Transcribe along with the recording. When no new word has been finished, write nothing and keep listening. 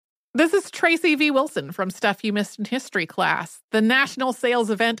This is Tracy V. Wilson from Stuff You Missed in History class. The national sales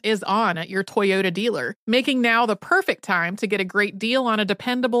event is on at your Toyota dealer, making now the perfect time to get a great deal on a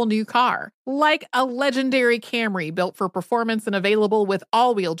dependable new car. Like a legendary Camry built for performance and available with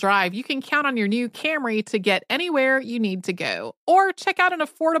all-wheel drive, you can count on your new Camry to get anywhere you need to go. Or check out an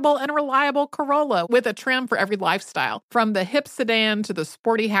affordable and reliable Corolla with a trim for every lifestyle. From the hip sedan to the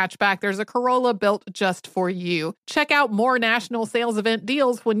sporty hatchback, there's a Corolla built just for you. Check out more national sales event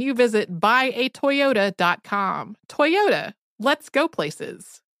deals when you visit buyatoyota.com. Toyota, let's go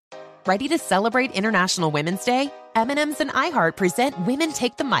places. Ready to celebrate International Women's Day? M&M's and iHeart present Women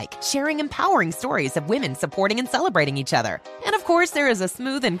Take the Mic, sharing empowering stories of women supporting and celebrating each other. And of course, there is a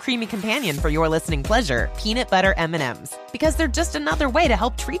smooth and creamy companion for your listening pleasure, peanut butter M&M's. Because they're just another way to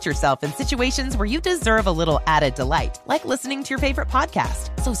help treat yourself in situations where you deserve a little added delight, like listening to your favorite podcast.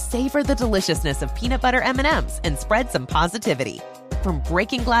 So savor the deliciousness of peanut butter M&M's and spread some positivity. From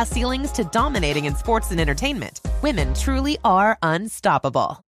breaking glass ceilings to dominating in sports and entertainment, women truly are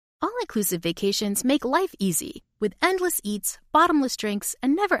unstoppable. All-inclusive vacations make life easy with endless eats, bottomless drinks,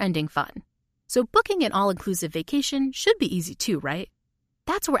 and never-ending fun. So booking an all-inclusive vacation should be easy too, right?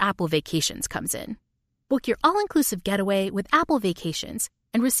 That's where Apple Vacations comes in. Book your all-inclusive getaway with Apple Vacations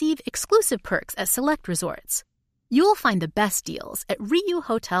and receive exclusive perks at select resorts. You'll find the best deals at Riu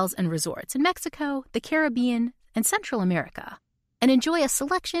Hotels and Resorts in Mexico, the Caribbean, and Central America. And enjoy a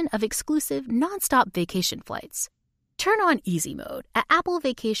selection of exclusive nonstop vacation flights. Turn on easy mode at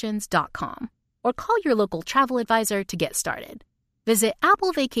applevacations.com or call your local travel advisor to get started. Visit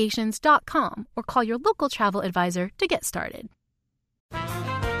applevacations.com or call your local travel advisor to get started.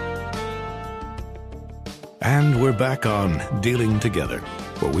 And we're back on Dealing Together,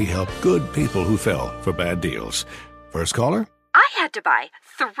 where we help good people who fell for bad deals. First caller? I had to buy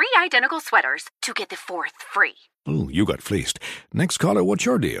 3 identical sweaters to get the 4th free. Ooh, you got fleeced. Next caller, what's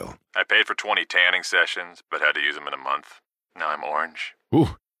your deal? I paid for 20 tanning sessions, but had to use them in a month. Now I'm orange. Ooh,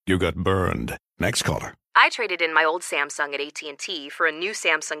 you got burned. Next caller. I traded in my old Samsung at AT&T for a new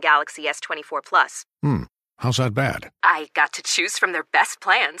Samsung Galaxy S24 Plus. How's that bad? I got to choose from their best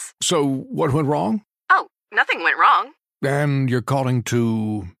plans. So, what went wrong? Oh, nothing went wrong. And you're calling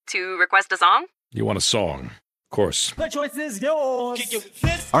to... To request a song? You want a song. Of course. The choice is yours.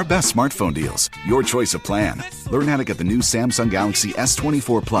 Our best smartphone deals. Your choice of plan. Learn how to get the new Samsung Galaxy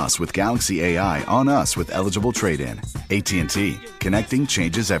S24 Plus with Galaxy AI on us with eligible trade-in. AT&T. Connecting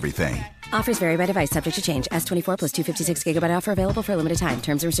changes everything. Offers vary by device. Subject to change. S24 plus 256 gigabyte offer available for a limited time.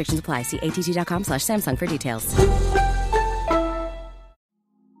 Terms and restrictions apply. See att.com/Samsung for details.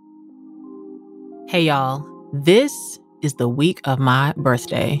 Hey, y'all. This is the week of my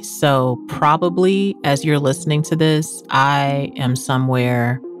birthday. So probably as you're listening to this, I am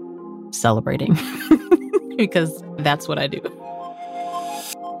somewhere celebrating because that's what I do.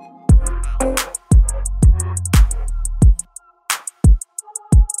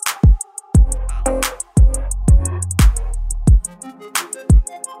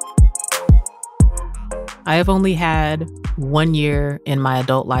 I have only had 1 year in my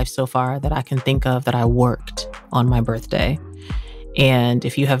adult life so far that I can think of that I worked on my birthday. And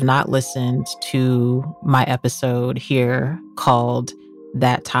if you have not listened to my episode here called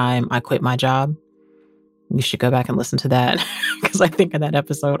That Time I Quit My Job, you should go back and listen to that because I think in that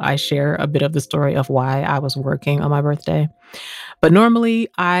episode I share a bit of the story of why I was working on my birthday. But normally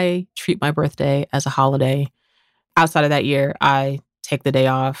I treat my birthday as a holiday. Outside of that year, I take the day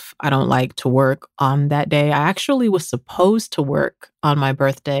off. I don't like to work on that day. I actually was supposed to work on my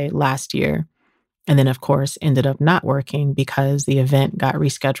birthday last year. And then, of course, ended up not working because the event got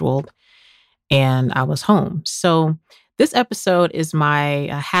rescheduled and I was home. So this episode is my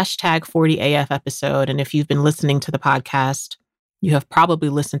hashtag 40AF episode. And if you've been listening to the podcast, you have probably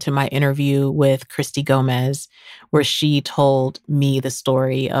listened to my interview with Christy Gomez, where she told me the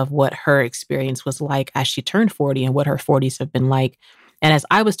story of what her experience was like as she turned 40 and what her 40s have been like. And as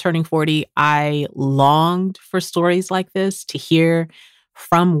I was turning 40, I longed for stories like this, to hear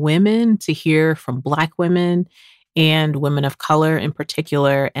from women, to hear from Black women and women of color in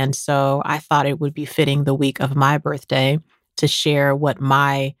particular. And so I thought it would be fitting the week of my birthday to share what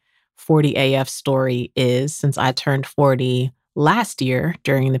my 40AF story is, since I turned 40 last year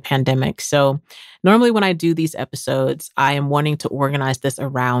during the pandemic. So normally when I do these episodes, I am wanting to organize this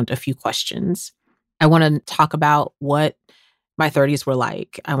around a few questions. I want to talk about what my 30s were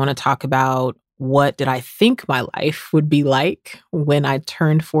like. I want to talk about what did I think my life would be like when I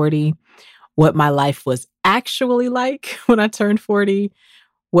turned 40, what my life was actually like when I turned 40,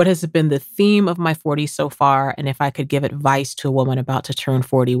 what has been the theme of my 40s so far, and if I could give advice to a woman about to turn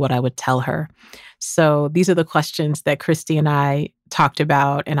 40, what I would tell her. So these are the questions that Christy and I talked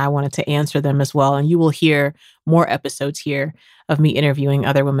about, and I wanted to answer them as well. And you will hear more episodes here of me interviewing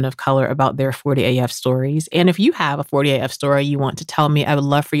other women of color about their 40AF stories. And if you have a 40AF story you want to tell me, I would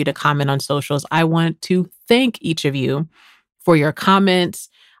love for you to comment on socials. I want to thank each of you for your comments.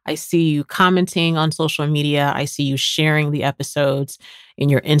 I see you commenting on social media. I see you sharing the episodes in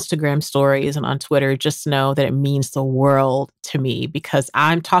your Instagram stories and on Twitter. Just know that it means the world to me because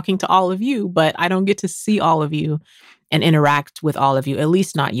I'm talking to all of you, but I don't get to see all of you and interact with all of you, at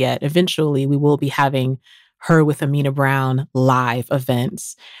least not yet. Eventually, we will be having Her with Amina Brown live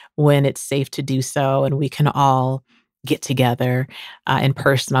events when it's safe to do so and we can all get together in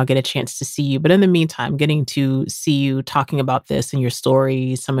person. I'll get a chance to see you. But in the meantime, getting to see you talking about this and your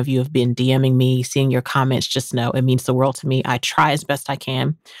stories, some of you have been DMing me, seeing your comments, just know it means the world to me. I try as best I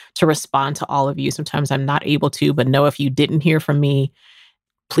can to respond to all of you. Sometimes I'm not able to, but know if you didn't hear from me,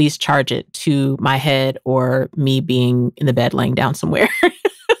 please charge it to my head or me being in the bed laying down somewhere.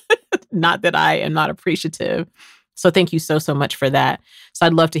 Not that I am not appreciative. So thank you so much for that. So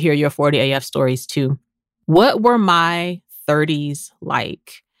I'd love to hear your 40AF stories too. What were my 30s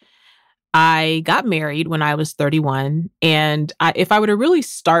like? I got married when I was 31. And if I were to really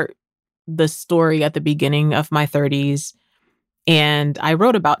start the story at the beginning of my 30s, and I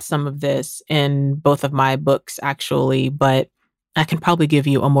wrote about some of this in both of my books, actually, but I can probably give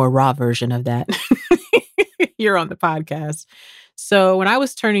you a more raw version of that here on the podcast. So when I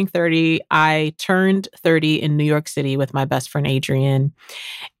was turning 30, I turned 30 in New York City with my best friend, Adrian.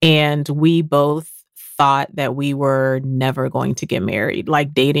 And we both thought that we were never going to get married.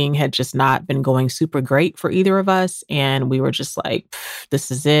 Like dating had just not been going super great for either of us. And we were just like,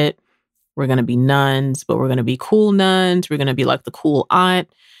 this is it. We're going to be nuns, but we're going to be cool nuns. We're going to be like the cool aunt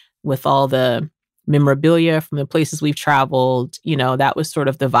with all the memorabilia from the places we've traveled. You know, that was sort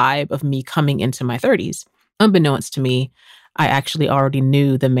of the vibe of me coming into my 30s. Unbeknownst to me, I actually already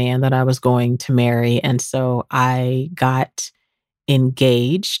knew the man that I was going to marry. And so I got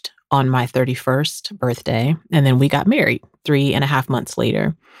engaged on my 31st birthday, and then we got married 3.5 months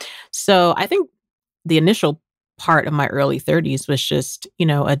later. So I think the initial part of my early 30s was just,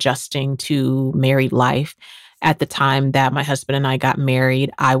 adjusting to married life. At the time that my husband and I got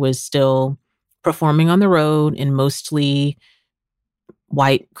married, I was still performing on the road in mostly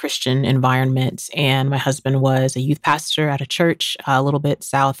white Christian environments. And my husband was a youth pastor at a church a little bit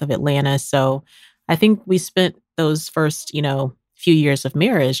south of Atlanta. So I think we spent those first, few years of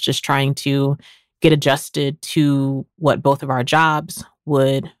marriage just trying to get adjusted to what both of our jobs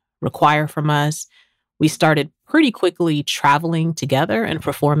would require from us. We started pretty quickly traveling together and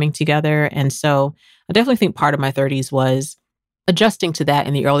performing together. And so I definitely think part of my 30s was adjusting to that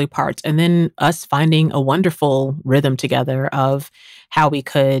in the early parts, and then us finding a wonderful rhythm together of how we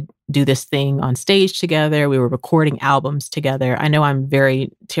could do this thing on stage together. We were recording albums together. I know I'm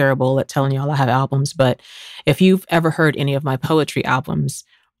very terrible at telling y'all I have albums, but if you've ever heard any of my poetry albums,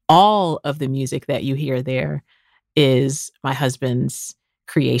 all of the music that you hear there is my husband's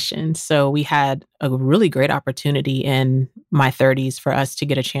creation. So we had a really great opportunity in my 30s for us to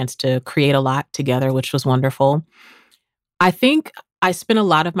get a chance to create a lot together, which was wonderful. I think I spent a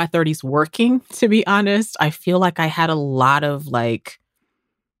lot of my 30s working, to be honest. I feel like I had a lot of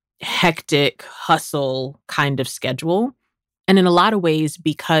hectic hustle kind of schedule. And in a lot of ways,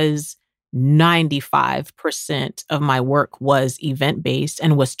 because 95% of my work was event-based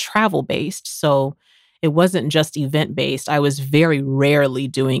and was travel-based. So it wasn't just event-based. I was very rarely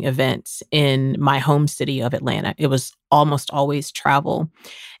doing events in my home city of Atlanta. It was almost always travel.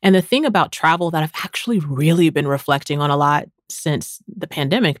 And the thing about travel that I've actually really been reflecting on a lot since the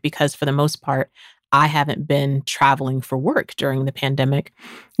pandemic, because for the most part, I haven't been traveling for work during the pandemic.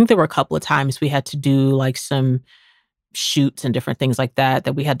 I think there were a couple of times we had to do some shoots and different things like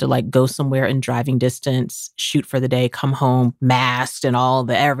that we had to go somewhere in driving distance, shoot for the day, come home masked and all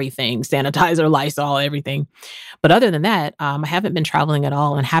the everything, sanitizer, Lysol, everything. But other than that, I haven't been traveling at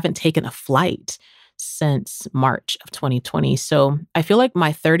all and haven't taken a flight since March of 2020. So I feel like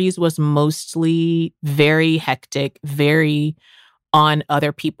my 30s was mostly very hectic, very on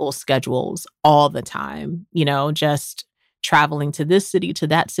other people's schedules all the time, just traveling to this city, to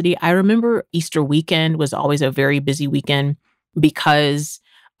that city. I remember Easter weekend was always a very busy weekend because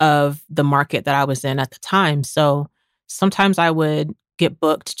of the market that I was in at the time. So sometimes I would get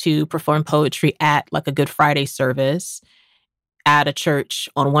booked to perform poetry at a Good Friday service at a church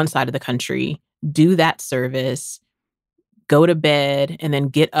on one side of the country, do that service, go to bed, and then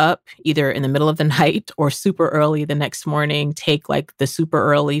get up either in the middle of the night or super early the next morning, take the super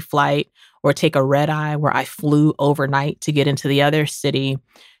early flight or take a red eye where I flew overnight to get into the other city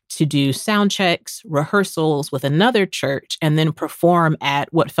to do sound checks, rehearsals with another church, and then perform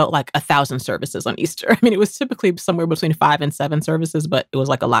at what felt like 1,000 services on Easter. I mean, it was typically somewhere between 5 and 7 services, but it was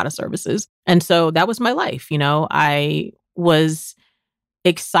like a lot of services. And so that was my life. I was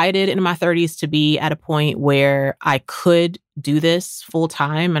excited in my 30s to be at a point where I could do this full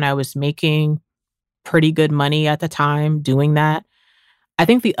time, and I was making pretty good money at the time doing that. I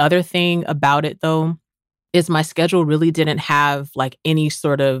think the other thing about it, though, is my schedule really didn't have like any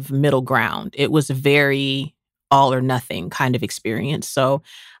sort of middle ground. It was a very all or nothing kind of experience. So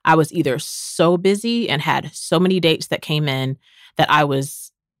I was either so busy and had so many dates that came in that I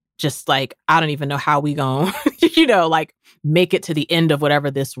was just like, I don't even know how we gon' like make it to the end of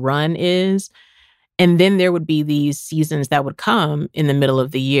whatever this run is. And then there would be these seasons that would come in the middle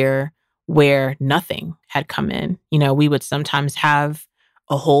of the year where nothing had come in. We would sometimes have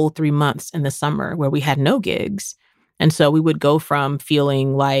a whole 3 months in the summer where we had no gigs. And so we would go from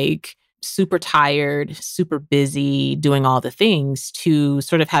feeling like super tired, super busy, doing all the things to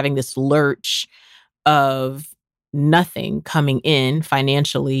sort of having this lurch of nothing coming in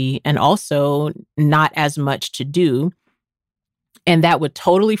financially and also not as much to do. And that would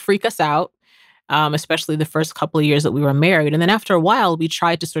totally freak us out, especially the first couple of years that we were married. And then after a while, we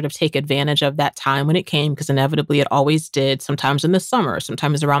tried to sort of take advantage of that time when it came, because inevitably it always did, sometimes in the summer,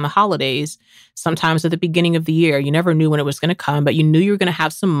 sometimes around the holidays, sometimes at the beginning of the year. You never knew when it was going to come, but you knew you were going to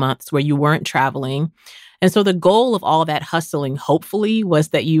have some months where you weren't traveling. And so the goal of all that hustling, hopefully, was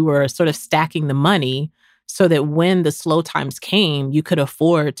that you were sort of stacking the money so that when the slow times came, you could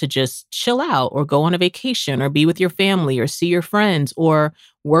afford to just chill out or go on a vacation or be with your family or see your friends or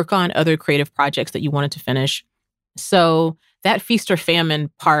work on other creative projects that you wanted to finish. So that feast or famine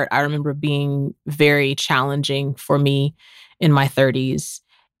part, I remember being very challenging for me in my 30s.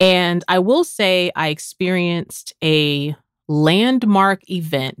 And I will say I experienced a landmark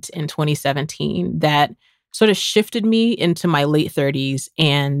event in 2017 that sort of shifted me into my late 30s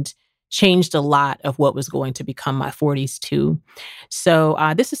and changed a lot of what was going to become my 40s too. So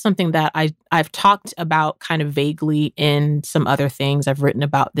this is something that I've talked about kind of vaguely in some other things. I've written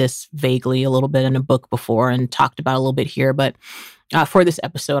about this vaguely a little bit in a book before and talked about a little bit here. But for this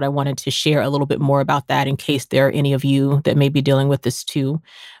episode, I wanted to share a little bit more about that in case there are any of you that may be dealing with this too.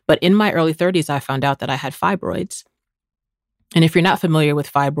 But in my early 30s, I found out that I had fibroids. And if you're not familiar with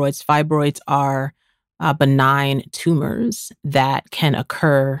fibroids are benign tumors that can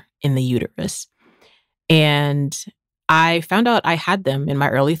occur in the uterus. And I found out I had them in my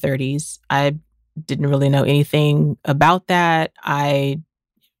early 30s. I didn't really know anything about that. I,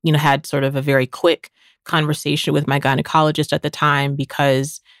 had sort of a very quick conversation with my gynecologist at the time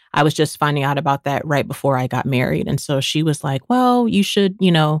because I was just finding out about that right before I got married. And so she was like, well, you should,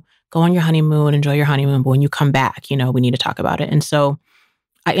 go on your honeymoon, enjoy your honeymoon. But when you come back, we need to talk about it. And so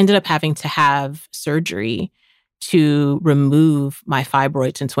I ended up having to have surgery to remove my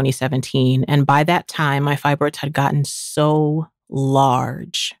fibroids in 2017. And by that time, my fibroids had gotten so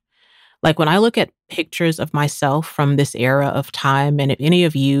large. Like when I look at pictures of myself from this era of time, and if any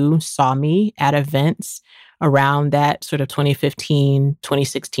of you saw me at events around that sort of 2015,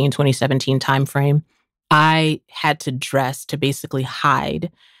 2016, 2017 timeframe, I had to dress to basically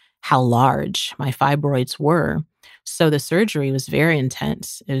hide how large my fibroids were. So the surgery was very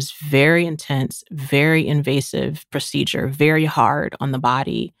intense. It was very intense, very invasive procedure, very hard on the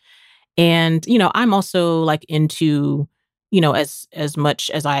body. And, I'm also like into, as much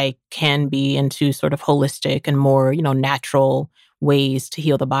as I can be into sort of holistic and more, natural ways to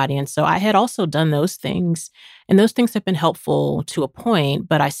heal the body. And so I had also done those things. And those things have been helpful to a point,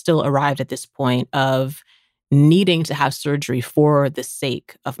 but I still arrived at this point of needing to have surgery for the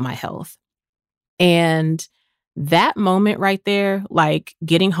sake of my health. And that moment right there, like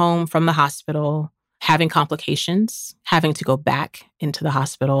getting home from the hospital, having complications, having to go back into the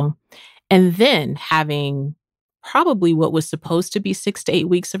hospital, and then having probably what was supposed to be 6 to 8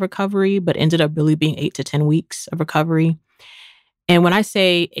 weeks of recovery, but ended up really being 8 to 10 weeks of recovery. And when I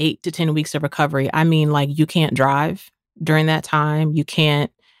say 8 to 10 weeks of recovery, I mean like you can't drive during that time. You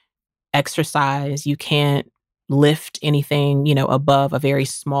can't exercise. You can't lift anything, above a very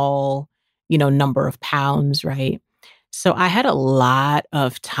small number of pounds, right? So I had a lot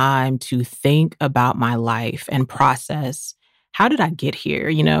of time to think about my life and process, how did I get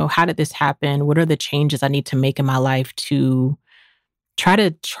here? How did this happen? What are the changes I need to make in my life to try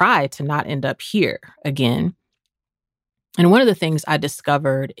to not end up here again? And one of the things I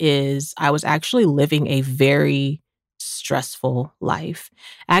discovered is I was actually living a very stressful life.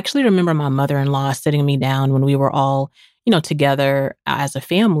 I actually remember my mother-in-law sitting me down when we were all, together as a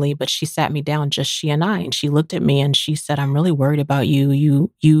family, but she sat me down, just she and I, and she looked at me and she said, I'm really worried about you.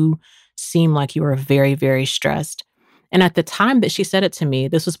 You seem like you are very, very stressed. And at the time that she said it to me,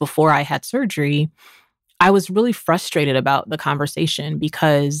 this was before I had surgery, I was really frustrated about the conversation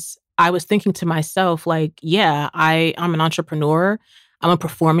because I was thinking to myself, like, yeah, I'm an entrepreneur. I'm a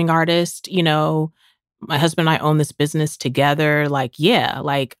performing artist. My husband and I own this business together. Like, yeah,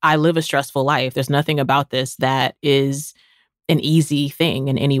 like I live a stressful life. There's nothing about this that is an easy thing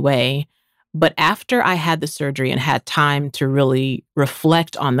in any way. But after I had the surgery and had time to really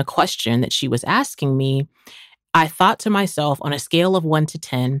reflect on the question that she was asking me, I thought to myself on a scale of 1 to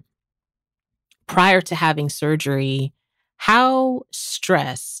 10, prior to having surgery, how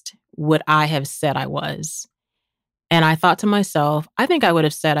stressed would I have said I was? And I thought to myself, I think I would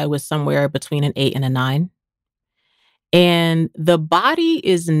have said I was somewhere between an 8 and a 9. And the body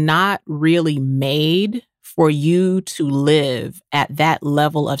is not really made for you to live at that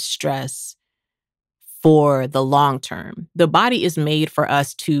level of stress for the long term. The body is made for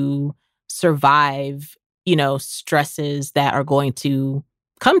us to survive, stresses that are going to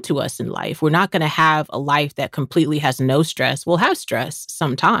come to us in life. We're not going to have a life that completely has no stress. We'll have stress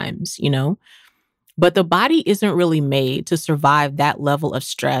sometimes, but the body isn't really made to survive that level of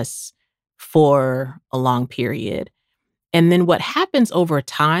stress for a long period. And then what happens over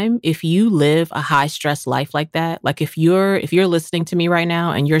time, if you live a high stress life like that, like if you're listening to me right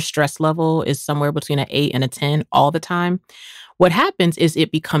now and your stress level is somewhere between an 8 and a 10 all the time, what happens is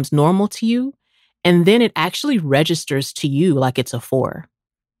it becomes normal to you. And then it actually registers to you like it's a 4.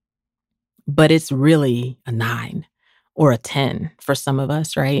 But it's really a 9 or a 10 for some of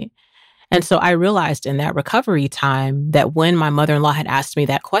us, right? And so I realized in that recovery time that when my mother-in-law had asked me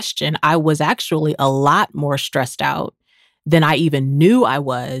that question, I was actually a lot more stressed out than I even knew I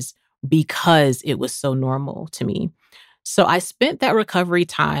was because it was so normal to me. So I spent that recovery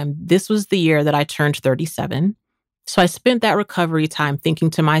time. This was the year that I turned 37. So I spent that recovery time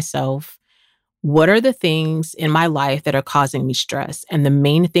thinking to myself, what are the things in my life that are causing me stress? And the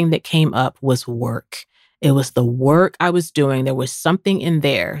main thing that came up was work. It was the work I was doing. There was something in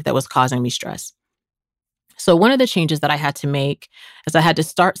there that was causing me stress. So one of the changes that I had to make is I had to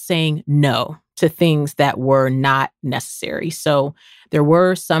start saying no to things that were not necessary. So there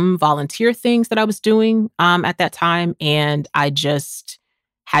were some volunteer things that I was doing at that time, and I just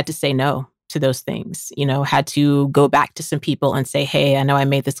had to say no to those things, had to go back to some people and say, hey, I know I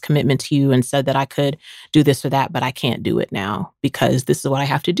made this commitment to you and said that I could do this or that, but I can't do it now because this is what I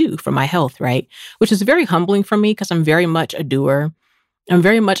have to do for my health, right? Which is very humbling for me because I'm very much a doer. I'm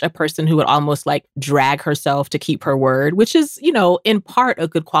very much a person who would almost like drag herself to keep her word, which is, in part a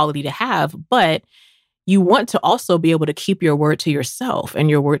good quality to have, but you want to also be able to keep your word to yourself. And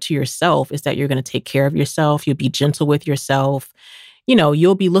your word to yourself is that you're going to take care of yourself. You'll be gentle with yourself.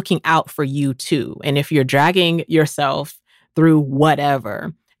 You'll be looking out for you too. And if you're dragging yourself through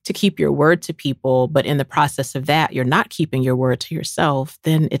whatever to keep your word to people, but in the process of that, you're not keeping your word to yourself,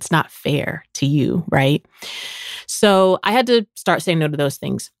 then it's not fair to you, right? So I had to start saying no to those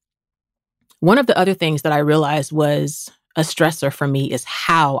things. One of the other things that I realized was a stressor for me is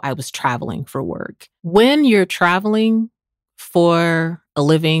how I was traveling for work. When you're traveling for a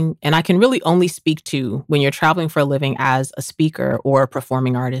living, and I can really only speak to when you're traveling for a living as a speaker or a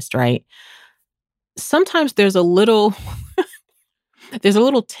performing artist, right? Sometimes there's a little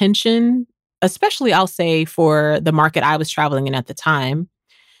tension, especially I'll say for the market I was traveling in at the time,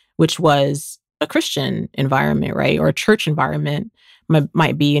 which was a Christian environment, right? Or a church environment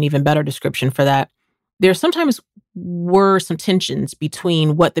might be an even better description for that. There sometimes were some tensions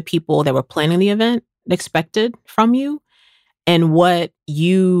between what the people that were planning the event expected from you and what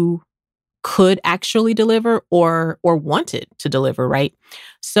you could actually deliver or wanted to deliver, right?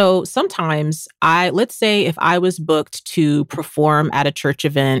 So sometimes let's say if I was booked to perform at a church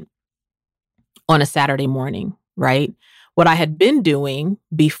event on a Saturday morning, right? What I had been doing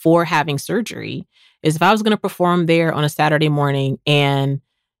before having surgery is if I was going to perform there on a Saturday morning and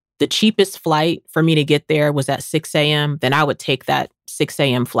the cheapest flight for me to get there was at 6 a.m., then I would take that 6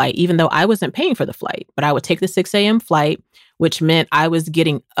 a.m. flight, even though I wasn't paying for the flight. But I would take the 6 a.m. flight, which meant I was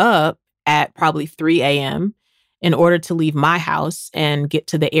getting up at probably 3 a.m. in order to leave my house and get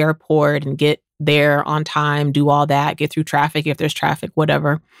to the airport and get there on time, do all that, get through traffic if there's traffic,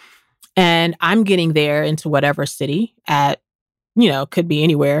 whatever. And I'm getting there into whatever city at, could be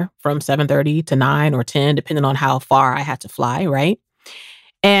anywhere from 7:30 to 9 or 10, depending on how far I had to fly, right?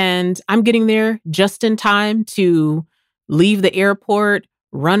 And I'm getting there just in time to leave the airport,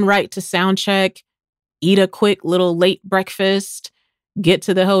 run right to sound check, eat a quick little late breakfast, get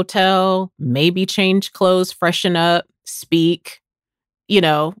to the hotel, maybe change clothes, freshen up, speak,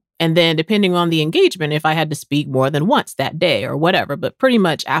 and then depending on the engagement, if I had to speak more than once that day or whatever. But pretty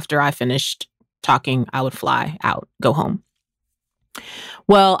much after I finished talking, I would fly out, go home.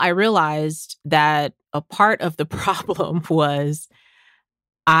 Well, I realized that a part of the problem was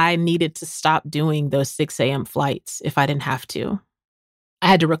I needed to stop doing those 6 a.m. flights if I didn't have to. I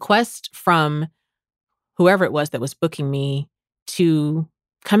had to request from whoever it was that was booking me to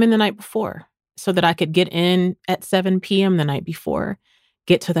come in the night before so that I could get in at 7 p.m. the night before,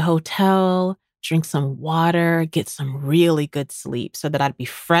 get to the hotel, drink some water, get some really good sleep so that I'd be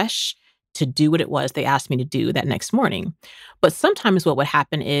fresh to do what it was they asked me to do that next morning. But sometimes what would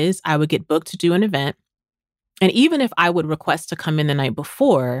happen is I would get booked to do an event. And even if I would request to come in the night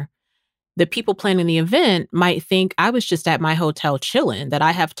before, the people planning the event might think I was just at my hotel chilling, that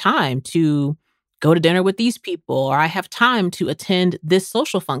I have time to go to dinner with these people, or I have time to attend this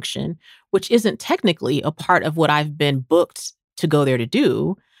social function, which isn't technically a part of what I've been booked to go there to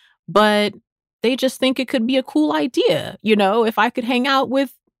do. But they just think it could be a cool idea, if I could hang out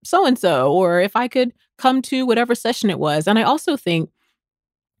with so-and-so, or if I could come to whatever session it was. And I also think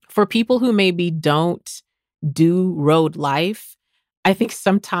for people who maybe don't do road life, I think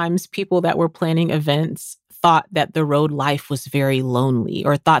sometimes people that were planning events thought that the road life was very lonely,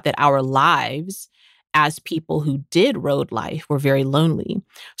 or thought that our lives as people who did road life were very lonely.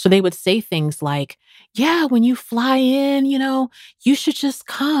 So they would say things like, yeah, when you fly in, you should just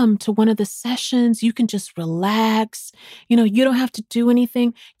come to one of the sessions. You can just relax. You don't have to do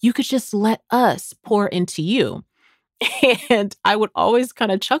anything. You could just let us pour into you. And I would always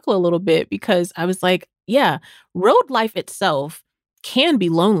kind of chuckle a little bit because I was like, yeah, road life itself can be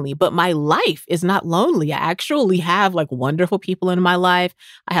lonely, but my life is not lonely. I actually have wonderful people in my life.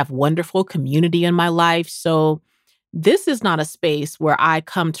 I have wonderful community in my life. So this is not a space where I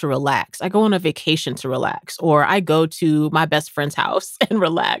come to relax. I go on a vacation to relax, or I go to my best friend's house and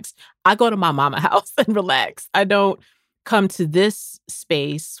relax. I go to my mama's house and relax. I don't come to this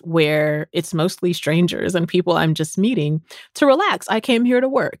space where it's mostly strangers and people I'm just meeting to relax. I came here to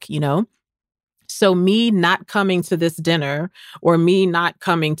work, So me not coming to this dinner, or me not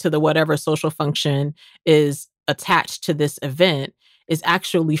coming to the whatever social function is attached to this event, is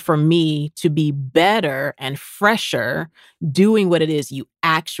actually for me to be better and fresher doing what it is you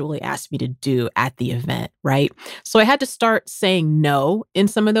actually asked me to do at the event, right? So I had to start saying no in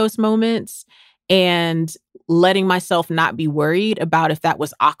some of those moments and letting myself not be worried about if that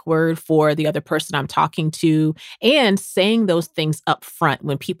was awkward for the other person I'm talking to, and saying those things up front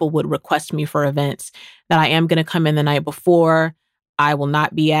when people would request me for events, that I am going to come in the night before. I will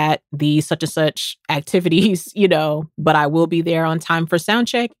not be at the such and such activities, but I will be there on time for sound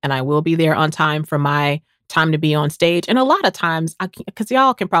check, and I will be there on time for my time to be on stage. And a lot of times, because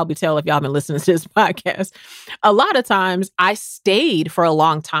y'all can probably tell if y'all been listening to this podcast, a lot of times I stayed for a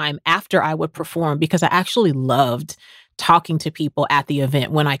long time after I would perform because I actually loved talking to people at the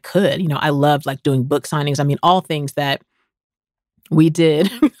event when I could. I loved doing book signings. I mean, all things that we did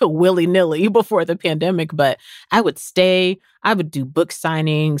willy-nilly before the pandemic, but I would stay. I would do book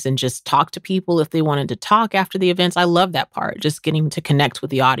signings and just talk to people if they wanted to talk after the events. I love that part, just getting to connect with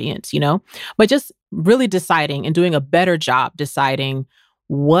the audience, but just really deciding and doing a better job deciding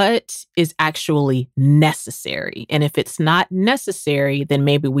what is actually necessary. And if it's not necessary, then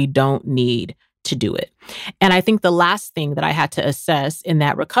maybe we don't need to do it. And I think the last thing that I had to assess in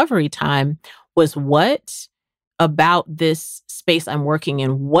that recovery time was what about this space I'm working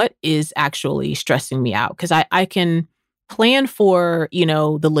in, what is actually stressing me out? Because I can plan for,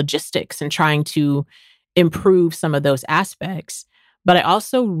 the logistics and trying to improve some of those aspects. But I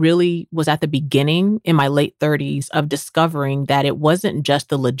also really was at the beginning in my late 30s of discovering that it wasn't just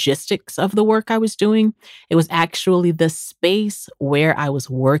the logistics of the work I was doing. It was actually the space where I was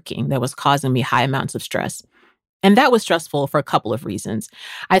working that was causing me high amounts of stress. And that was stressful for a couple of reasons.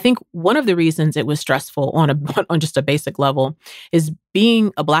 I think one of the reasons it was stressful on just a basic level is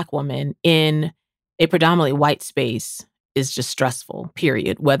being a Black woman in a predominantly white space is just stressful,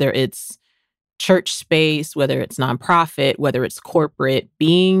 period. Whether it's church space, whether it's nonprofit, whether it's corporate,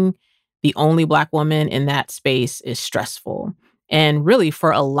 being the only Black woman in that space is stressful. And really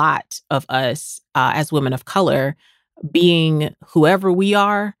for a lot of us as women of color, being whoever we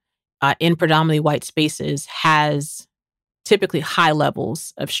are, in predominantly white spaces has typically high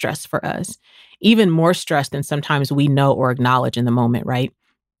levels of stress for us, even more stress than sometimes we know or acknowledge in the moment, right?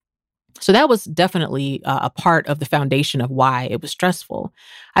 So that was definitely a part of the foundation of why it was stressful.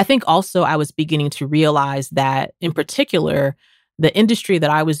 I think also I was beginning to realize that, in particular, the industry that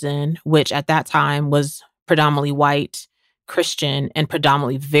I was in, which at that time was predominantly white, Christian, and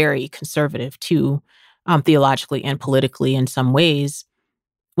predominantly very conservative too, theologically and politically in some ways,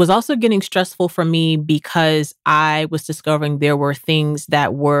 was also getting stressful for me because I was discovering there were things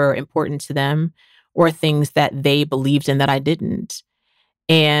that were important to them or things that they believed in that I didn't.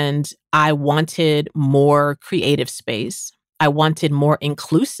 And I wanted more creative space. I wanted more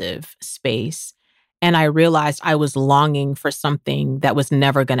inclusive space. And I realized I was longing for something that was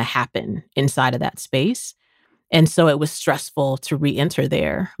never going to happen inside of that space. And so it was stressful to re-enter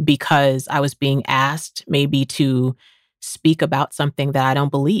there because I was being asked maybe to speak about something that I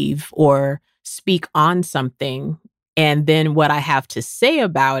don't believe or speak on something. And then what I have to say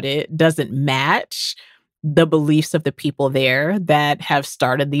about it doesn't match the beliefs of the people there that have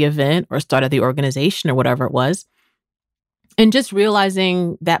started the event or started the organization or whatever it was. And just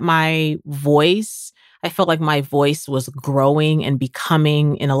realizing that I felt like my voice was growing and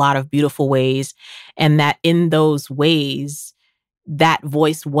becoming in a lot of beautiful ways. And that in those ways, that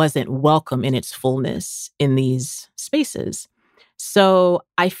voice wasn't welcome in its fullness in these spaces. So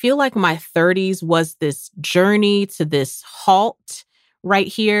I feel like my 30s was this journey to this halt right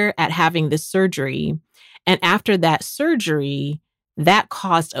here at having this surgery. And after that surgery, that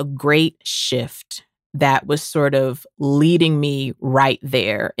caused a great shift that was sort of leading me right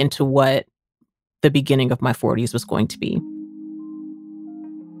there into what the beginning of my 40s was going to be.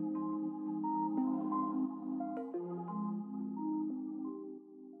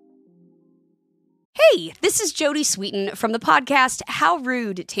 Hey, this is Jodie Sweetin from the podcast How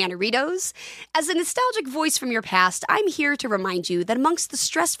Rude, Tanneritos. As a nostalgic voice from your past, I'm here to remind you that amongst the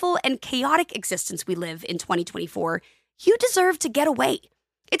stressful and chaotic existence we live in 2024, you deserve to get away.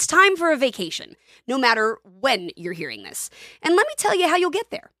 It's time for a vacation, no matter when you're hearing this. And let me tell you how you'll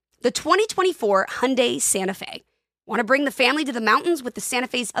get there. The 2024 Hyundai Santa Fe. Want to bring the family to the mountains with the Santa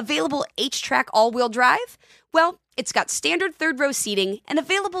Fe's available H-Track all-wheel drive? Well, it's got standard third-row seating and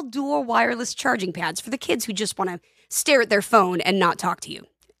available dual wireless charging pads for the kids who just want to stare at their phone and not talk to you.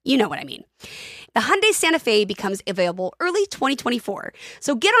 You know what I mean. The Hyundai Santa Fe becomes available early 2024,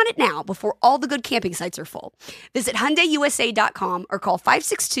 so get on it now before all the good camping sites are full. Visit HyundaiUSA.com or call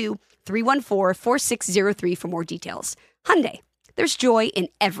 562-314-4603 for more details. Hyundai, there's joy in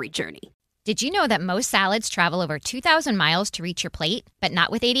every journey. Did you know that most salads travel over 2,000 miles to reach your plate? But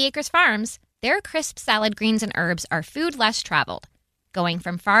not with 80 Acres Farms. Their crisp salad greens and herbs are food less traveled, going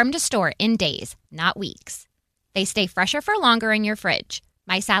from farm to store in days, not weeks. They stay fresher for longer in your fridge.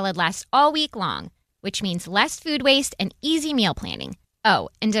 My salad lasts all week long, which means less food waste and easy meal planning. Oh,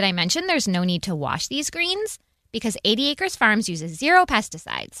 and did I mention there's no need to wash these greens? Because 80 Acres Farms uses 0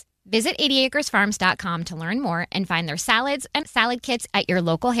 pesticides. Visit 80acresfarms.com to learn more and find their salads and salad kits at your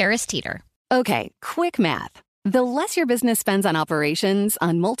local Harris Teeter. Okay, quick math. The less your business spends on operations,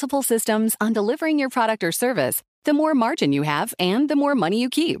 on multiple systems, on delivering your product or service, the more margin you have and the more money you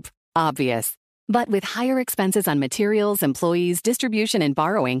keep. Obvious. But with higher expenses on materials, employees, distribution, and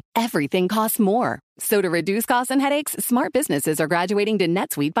borrowing, everything costs more. So to reduce costs and headaches, smart businesses are graduating to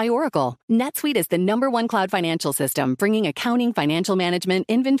NetSuite by Oracle. NetSuite is the #1 cloud financial system, bringing accounting, financial management,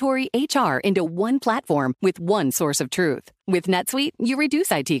 inventory, HR into one platform with one source of truth. With NetSuite, you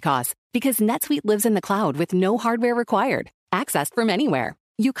reduce IT costs because NetSuite lives in the cloud with no hardware required, accessed from anywhere.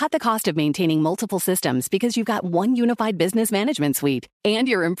 You cut the cost of maintaining multiple systems because you've got one unified business management suite. And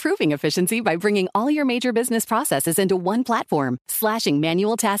you're improving efficiency by bringing all your major business processes into one platform, slashing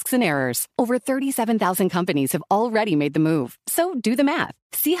manual tasks and errors. Over 37,000 companies have already made the move. So do the math.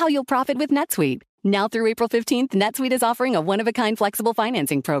 See how you'll profit with NetSuite. Now through April 15th, NetSuite is offering a one-of-a-kind flexible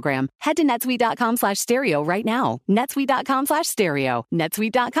financing program. Head to netsuite.com/stereo right now. netsuite.com/stereo.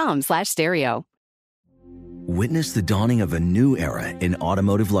 netsuite.com/stereo. Witness the dawning of a new era in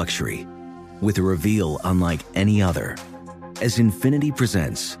automotive luxury with a reveal unlike any other as Infiniti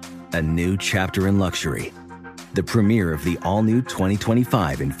presents a new chapter in luxury, the premiere of the all-new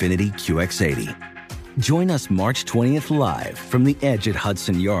 2025 Infiniti QX80. Join us March 20th live from the Edge at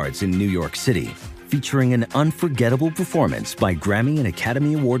Hudson Yards in New York City, featuring an unforgettable performance by Grammy and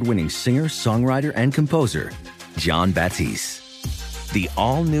Academy Award-winning singer, songwriter, and composer Jon Batiste. The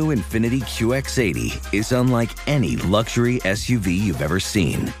all-new Infiniti QX80 is unlike any luxury SUV you've ever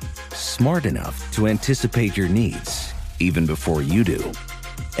seen. Smart enough to anticipate your needs, even before you do.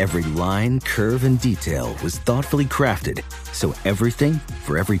 Every line, curve, and detail was thoughtfully crafted, so everything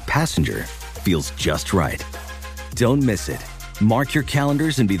for every passenger feels just right. Don't miss it. Mark your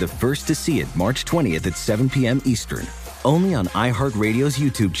calendars and be the first to see it March 20th at 7 p.m. Eastern, only on iHeartRadio's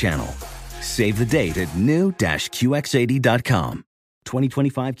YouTube channel. Save the date at new-QX80.com.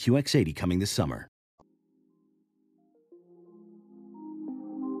 2025 QX80 coming this summer.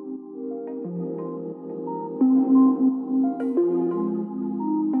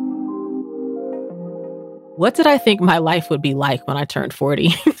 What did I think my life would be like when I turned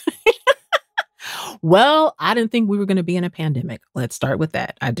 40? Well, I didn't think we were going to be in a pandemic. Let's start with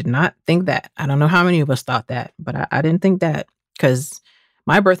that. I did not think that. I don't know how many of us thought that, but I didn't think that because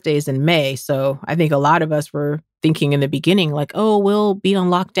my birthday is in May. So I think a lot of us were thinking in the beginning, like, oh, we'll be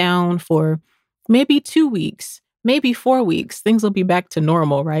on lockdown for maybe 2 weeks, maybe 4 weeks. Things will be back to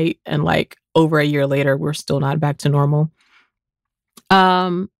normal, right? And like over a year later, we're still not back to normal.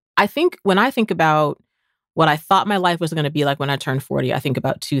 I think when I think about what I thought my life was going to be like when I turned 40, I think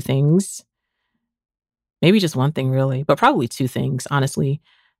about two things. Maybe just one thing, really, but probably two things, honestly.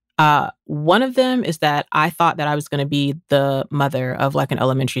 One of them is that I thought that I was going to be the mother of like an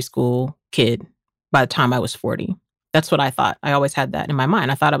elementary school kid by the time I was 40. That's what I thought. I always had that in my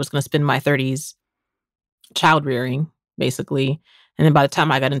mind. I thought I was going to spend my 30s child rearing, basically. And then by the time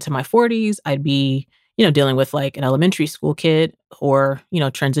I got into my 40s, I'd be, dealing with like an elementary school kid or,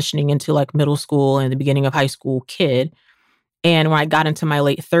 transitioning into like middle school and the beginning of high school kid. And when I got into my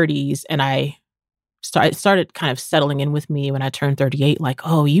late 30s and I started kind of settling in with me when I turned 38, like,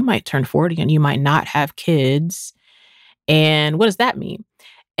 oh, you might turn 40 and you might not have kids. And what does that mean?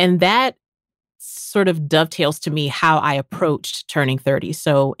 And that sort of dovetails to me how I approached turning 30.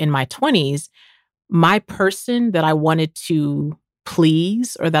 So in my 20s, my person that I wanted to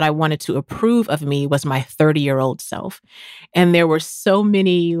please or that I wanted to approve of me was my 30-year-old self. And there were so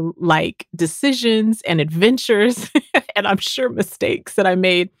many like decisions and adventures and I'm sure mistakes that I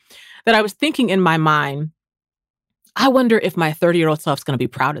made that I was thinking in my mind, I wonder if my 30-year-old self is going to be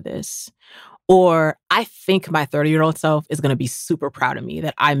proud of this. Or I think my 30-year-old self is going to be super proud of me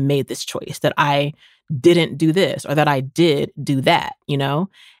that I made this choice, that I didn't do this or that I did do that,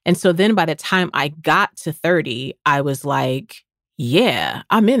 And so then by the time I got to 30, I was like, yeah,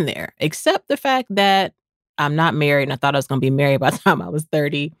 I'm in there, except the fact that I'm not married and I thought I was going to be married by the time I was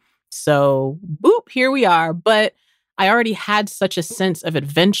 30. So boop, here we are. But I already had such a sense of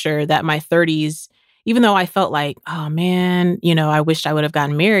adventure that my 30s, even though I felt like, oh man, I wished I would have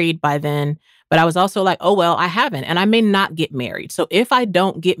gotten married by then. But I was also like, oh, well, I haven't. And I may not get married. So if I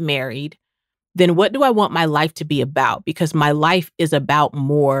don't get married, then what do I want my life to be about? Because my life is about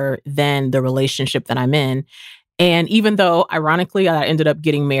more than the relationship that I'm in. And even though, ironically, I ended up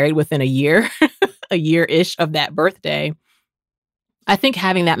getting married within a year, a year-ish of that birthday, I think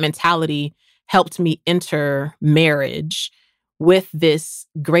having that mentality helped me enter marriage with this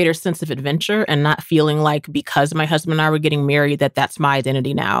greater sense of adventure and not feeling like because my husband and I were getting married, that's my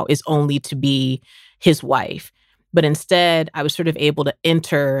identity now is only to be his wife. But instead, I was sort of able to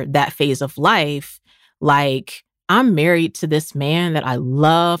enter that phase of life like I'm married to this man that I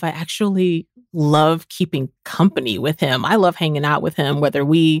love. I actually love keeping company with him. I love hanging out with him, whether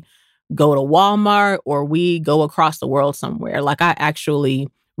we go to Walmart or we go across the world somewhere. Like I actually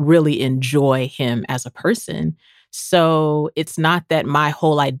really enjoy him as a person. So it's not that my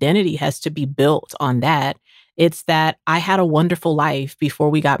whole identity has to be built on that. It's that I had a wonderful life before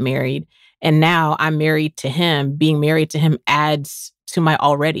we got married. And now I'm married to him. Being married to him adds to my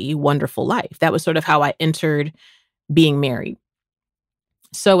already wonderful life. That was sort of how I entered being married.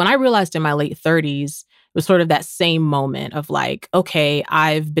 So when I realized in my late 30s, it was sort of that same moment of like, okay,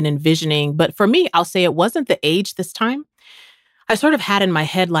 I've been envisioning, but for me, I'll say it wasn't the age this time. I sort of had in my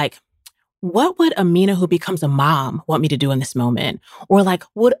head, like, what would Amina who becomes a mom want me to do in this moment? Or like,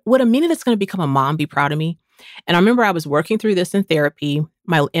 would Amina that's going to become a mom be proud of me? And I remember I was working through this in therapy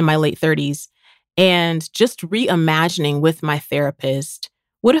in my late 30s and just reimagining with my therapist,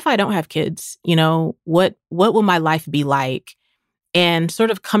 what if I don't have kids? What will my life be like? And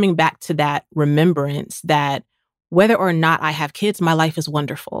sort of coming back to that remembrance that whether or not I have kids, my life is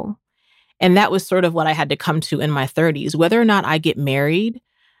wonderful. And that was sort of what I had to come to in my 30s. Whether or not I get married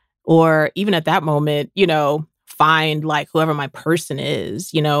or even at that moment, find like whoever my person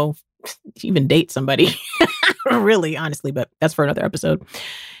is, even date somebody, really, honestly, but that's for another episode.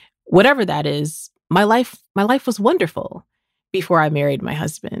 Whatever that is, my life was wonderful before I married my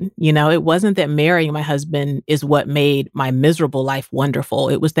husband. It wasn't that marrying my husband is what made my miserable life wonderful.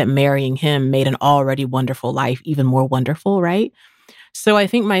 It was that marrying him made an already wonderful life even more wonderful, right? So I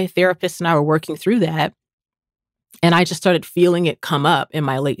think my therapist and I were working through that. And I just started feeling it come up in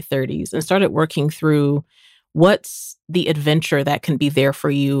my late 30s and started working through what's the adventure that can be there for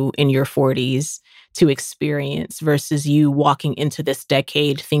you in your 40s to experience versus you walking into this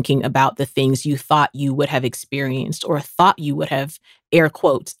decade thinking about the things you thought you would have experienced or thought you would have, air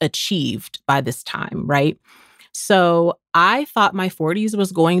quotes, achieved by this time, right? So I thought my 40s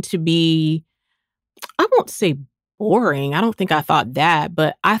was going to be, I won't say boring. I don't think I thought that,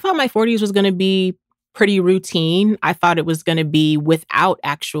 but I thought my 40s was going to be pretty routine. I thought it was going to be without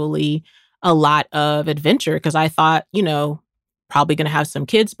actually a lot of adventure because I thought, probably going to have some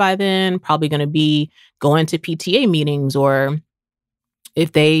kids by then, probably going to be going to PTA meetings, or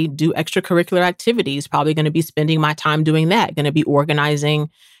if they do extracurricular activities, probably going to be spending my time doing that, going to be organizing,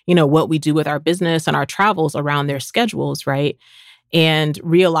 what we do with our business and our travels around their schedules, right? And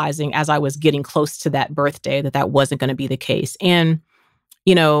realizing as I was getting close to that birthday that wasn't going to be the case. And,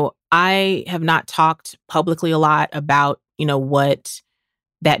 I have not talked publicly a lot about, what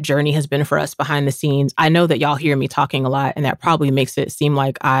that journey has been for us behind the scenes. I know that y'all hear me talking a lot, and that probably makes it seem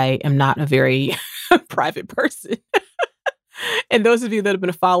like I am not a very private person. And those of you that have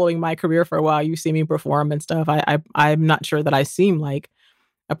been following my career for a while, you see me perform and stuff. I'm not sure that I seem like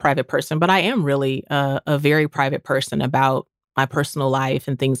a private person, but I am really a very private person about my personal life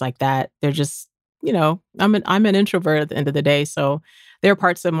and things like that. They're just, I'm an introvert at the end of the day. So there are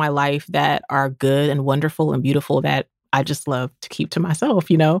parts of my life that are good and wonderful and beautiful that I just love to keep to myself,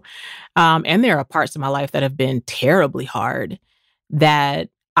 and there are parts of my life that have been terribly hard that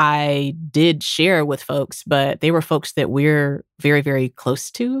I did share with folks, but they were folks that we're very, very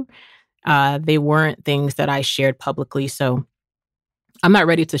close to. They weren't things that I shared publicly. So I'm not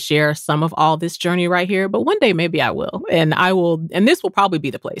ready to share some of all this journey right here, but one day maybe I will. And this will probably be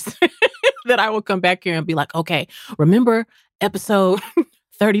the place that I will come back here and be like, okay, remember episode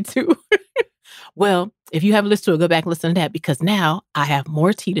 32? Well, if you haven't listened to it, go back and listen to that because now I have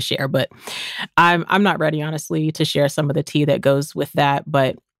more tea to share. But I'm not ready, honestly, to share some of the tea that goes with that.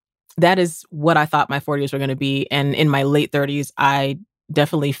 But that is what I thought my 40s were going to be. And in my late 30s, I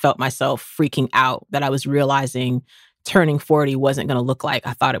definitely felt myself freaking out that I was realizing turning 40 wasn't going to look like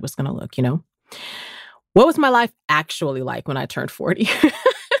I thought it was going to look, What was my life actually like when I turned 40?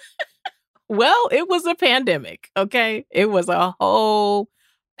 Well, it was a pandemic, okay? It was a whole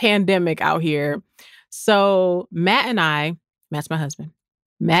pandemic out here. So Matt's my husband.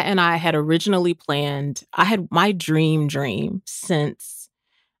 Matt and I had originally planned, I had my dream since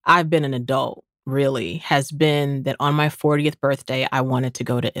I've been an adult, really, has been that on my 40th birthday, I wanted to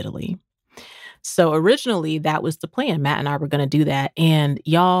go to Italy. So originally that was the plan. Matt and I were going to do that. And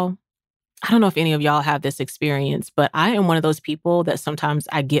y'all, I don't know if any of y'all have this experience, but I am one of those people that sometimes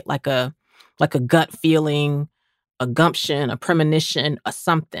I get like a gut feeling, a gumption, a premonition, a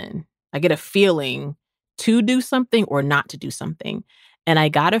something. I get a feeling to do something or not to do something. And I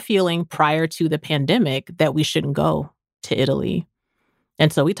got a feeling prior to the pandemic that we shouldn't go to Italy.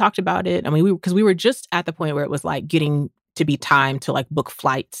 And so we talked about it. I mean, because we were just at the point where it was like getting to be time to like book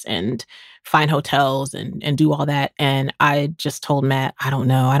flights and find hotels and do all that. And I just told Matt, I don't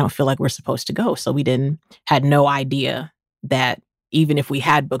know. I don't feel like we're supposed to go. So we had no idea that even if we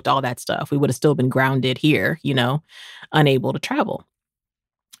had booked all that stuff, we would have still been grounded here, unable to travel.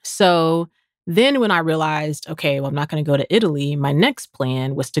 So then when I realized, okay, well, I'm not going to go to Italy, my next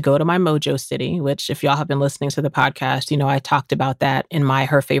plan was to go to my Mojo City, which if y'all have been listening to the podcast, I talked about that in my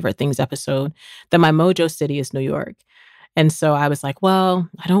Her Favorite Things episode, that my Mojo City is New York. And so I was like, well,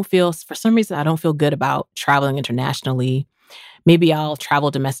 for some reason, I don't feel good about traveling internationally. Maybe I'll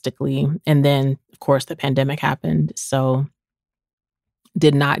travel domestically. And then, of course, the pandemic happened. So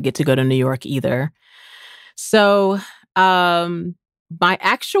did not get to go to New York either. So my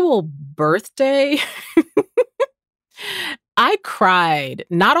actual birthday, I cried,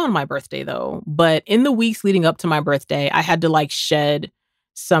 not on my birthday though, but in the weeks leading up to my birthday, I had to like shed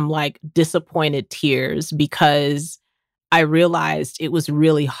some like disappointed tears because I realized it was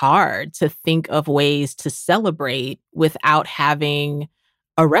really hard to think of ways to celebrate without having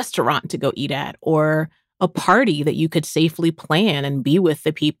a restaurant to go eat at or a party that you could safely plan and be with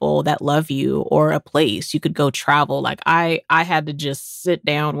the people that love you, or a place you could go travel. Like I had to just sit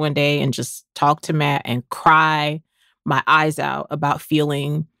down one day and just talk to Matt and cry my eyes out about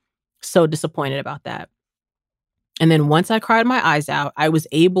feeling so disappointed about that. And then once I cried my eyes out, I was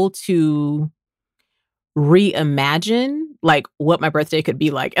able to reimagine like what my birthday could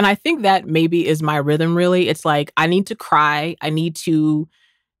be like. And I think that maybe is my rhythm, really. It's like I need to cry. I need to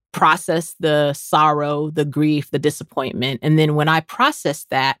process the sorrow, the grief, the disappointment. And then when I process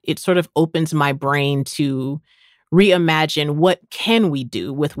that, it sort of opens my brain to reimagine what can we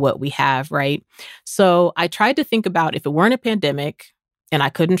do with what we have, right? So I tried to think about if it weren't a pandemic and I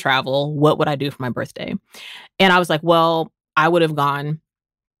couldn't travel, what would I do for my birthday? And I was like, well, I would have gotten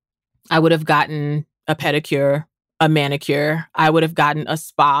a pedicure, a manicure. I would have gotten a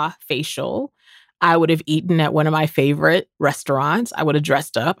spa facial. I would have eaten at one of my favorite restaurants. I would have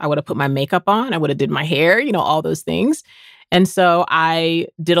dressed up. I would have put my makeup on. I would have did my hair, all those things. And so I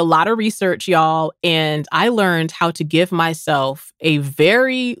did a lot of research, y'all, and I learned how to give myself a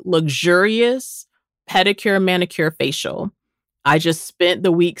very luxurious pedicure, manicure, facial I just spent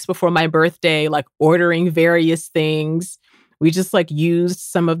the weeks before my birthday, like ordering various things. We just like used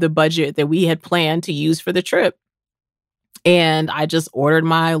some of the budget that we had planned to use for the trip. And I just ordered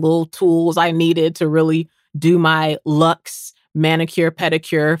my little tools I needed to really do my luxe manicure,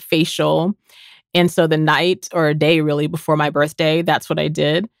 pedicure, facial. And so the night or a day really before my birthday, that's what I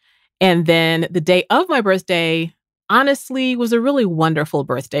did. And then the day of my birthday, honestly, was a really wonderful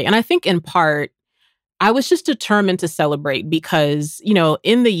birthday. And I think in part, I was just determined to celebrate because, you know,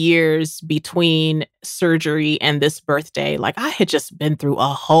 in the years between surgery and this birthday, like I had just been through a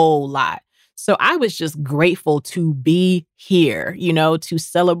whole lot. So I was just grateful to be here, you know, to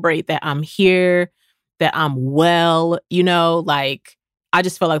celebrate that I'm here, that I'm well, you know, like I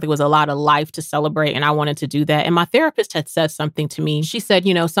just felt like there was a lot of life to celebrate and I wanted to do that. And my therapist had said something to me. She said,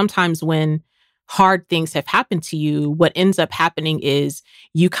 you know, sometimes when hard things have happened to you, what ends up happening is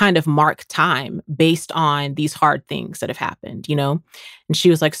you kind of mark time based on these hard things that have happened, you know? And she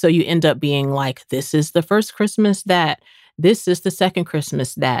was like, so you end up being like, this is the first Christmas that, this is the second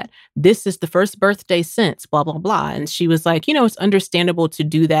Christmas that, this is the first birthday since, blah, blah, blah. And she was like, you know, it's understandable to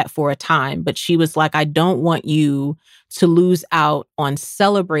do that for a time. But she was like, I don't want you to lose out on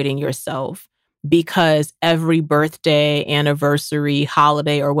celebrating yourself because every birthday, anniversary,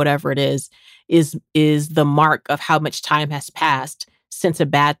 holiday, or whatever it is the mark of how much time has passed since a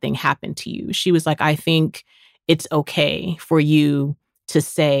bad thing happened to you. She was like, I think it's okay for you to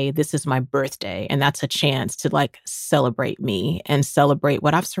say, this is my birthday. And that's a chance to like celebrate me and celebrate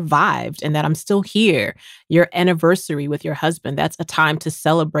what I've survived and that I'm still here. Your anniversary with your husband, that's a time to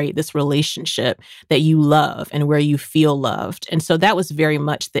celebrate this relationship that you love and where you feel loved. And so that was very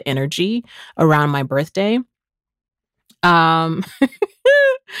much the energy around my birthday.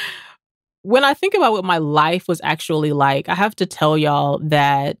 When I think about what my life was actually like, I have to tell y'all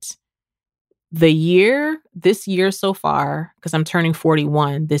that this year so far, because I'm turning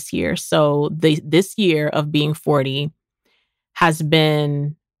 41 this year. So this year of being 40 has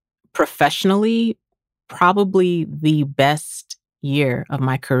been professionally probably the best year of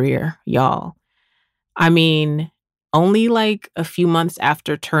my career, y'all. I mean, only like a few months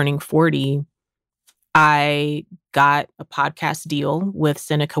after turning 40, I got a podcast deal with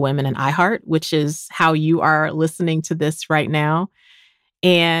Seneca Women and iHeart, which is how you are listening to this right now.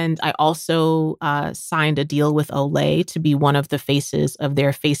 And I also signed a deal with Olay to be one of the faces of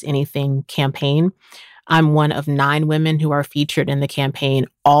their Face Anything campaign. I'm one of 9 women who are featured in the campaign,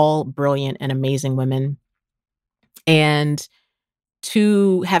 all brilliant and amazing women. And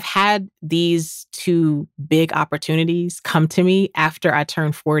to have had these 2 big opportunities come to me after I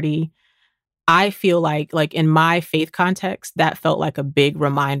turned 40, I feel like in my faith context, that felt like a big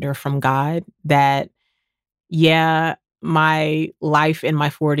reminder from God that, yeah, my life in my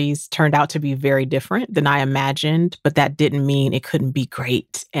 40s turned out to be very different than I imagined, but that didn't mean it couldn't be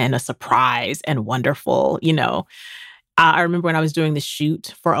great and a surprise and wonderful, you know. I remember when I was doing the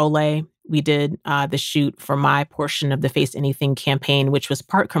shoot for Olay, we did the shoot for my portion of the Face Anything campaign, which was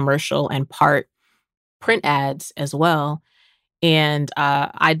part commercial and part print ads as well. And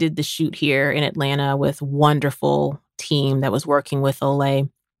I did the shoot here in Atlanta with a wonderful team that was working with Olay.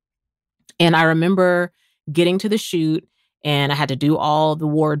 And I remember getting to the shoot and I had to do all the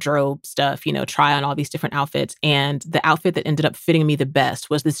wardrobe stuff, you know, try on all these different outfits. And the outfit that ended up fitting me the best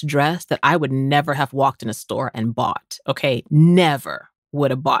was this dress that I would never have walked in a store and bought. Okay, never would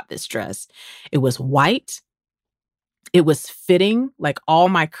have bought this dress. It was white. It was fitting, like all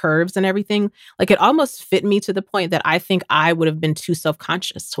my curves and everything. Like it almost fit me to the point that I think I would have been too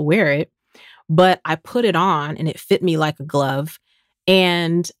self-conscious to wear it. But I put it on and it fit me like a glove.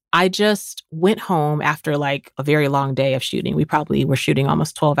 And I just went home after like a very long day of shooting. We probably were shooting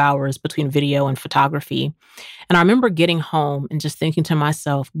almost 12 hours between video and photography. And I remember getting home and just thinking to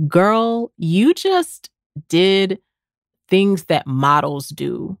myself, girl, you just did things that models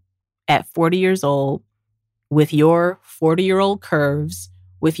do at 40 years old with your 40-year-old curves,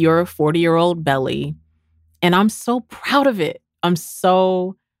 with your 40-year-old belly. And I'm so proud of it. I'm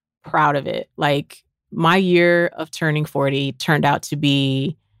so proud of it. Like my year of turning 40 turned out to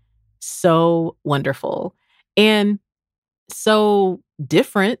be so wonderful and so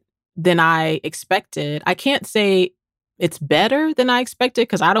different than I expected. I can't say it's better than I expected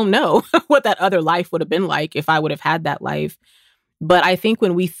because I don't know what that other life would have been like if I would have had that life. But I think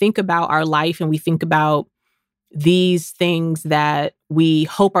when we think about our life and we think about these things that we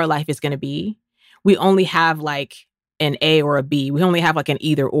hope our life is going to be, we only have like an A or a B. We only have like an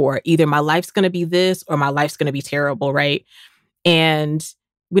either or. Either my life's going to be this or my life's going to be terrible, right? And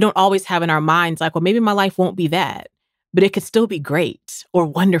we don't always have in our minds like, well, maybe my life won't be that, but it could still be great or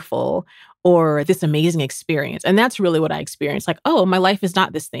wonderful or this amazing experience. And that's really what I experienced. Like, oh, my life is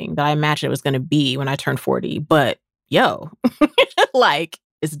not this thing that I imagined it was going to be when I turned 40, but yo, like,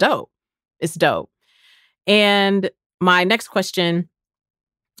 it's dope. It's dope. And my next question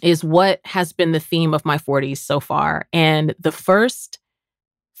is, what has been the theme of my 40s so far? And the first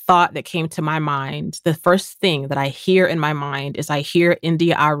thought that came to my mind, the first thing that I hear in my mind is I hear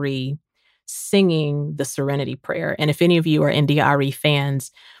India Arie singing the Serenity Prayer. And if any of you are India Arie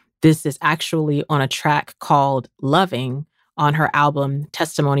fans, this is actually on a track called Loving on her album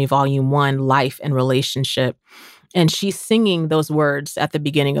Testimony Volume 1, Life and Relationship. And she's singing those words at the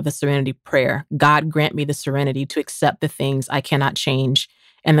beginning of the Serenity Prayer. God grant me the serenity to accept the things I cannot change,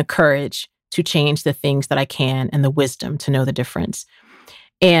 and the courage to change the things that I can, and the wisdom to know the difference.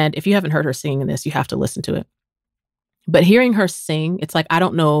 And if you haven't heard her singing this, you have to listen to it. But hearing her sing, it's like, I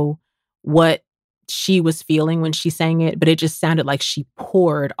don't know what she was feeling when she sang it, but it just sounded like she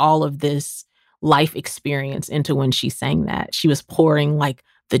poured all of this life experience into when she sang that. She was pouring like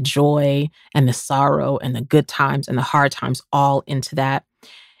the joy and the sorrow and the good times and the hard times all into that.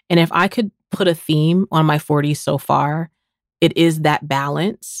 And if I could put a theme on my 40s so far, it is that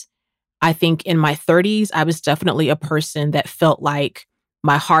balance. I think in my 30s, I was definitely a person that felt like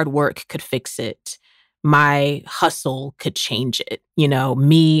my hard work could fix it. My hustle could change it. You know,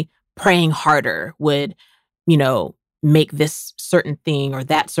 me praying harder would, make this certain thing or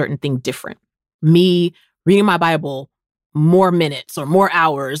that certain thing different. Me reading my Bible more minutes or more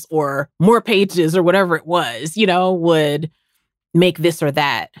hours or more pages or whatever it was, would make this or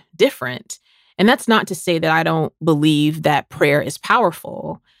that different. And that's not to say that I don't believe that prayer is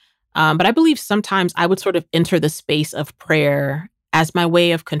powerful. But I believe sometimes I would sort of enter the space of prayer as my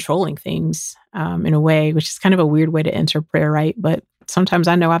way of controlling things in a way, which is kind of a weird way to enter prayer, right? But sometimes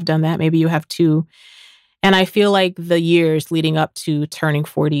I know I've done that. Maybe you have too. And I feel like the years leading up to turning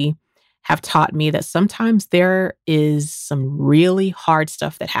 40 have taught me that sometimes there is some really hard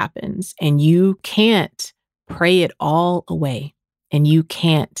stuff that happens and you can't pray it all away and you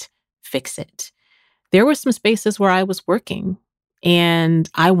can't fix it. There were some spaces where I was working and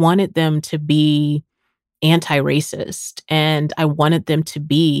I wanted them to be anti-racist and I wanted them to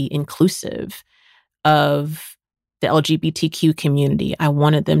be inclusive of the LGBTQ community. I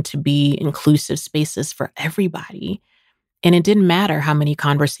wanted them to be inclusive spaces for everybody. And it didn't matter how many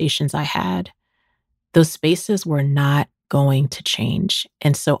conversations I had. Those spaces were not going to change.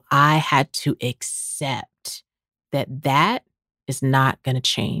 And so I had to accept that that is not going to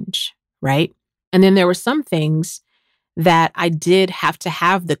change, right? And then there were some things that I did have to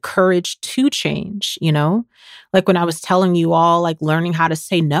have the courage to change, Like when I was telling you all, like learning how to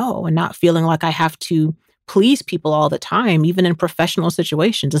say no and not feeling like I have to please people all the time, even in professional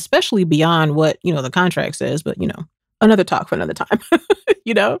situations, especially beyond what, the contract says, but, another talk for another time,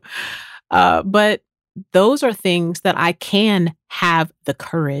 But those are things that I can have the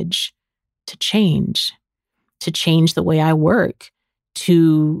courage to change the way I work,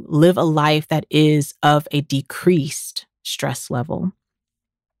 to live a life that is of a decreased stress level.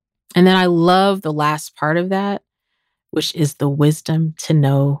 And then I love the last part of that, which is the wisdom to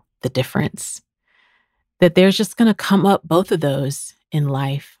know the difference. That there's just going to come up both of those in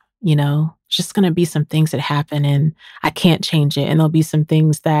life, just going to be some things that happen and I can't change it. And there'll be some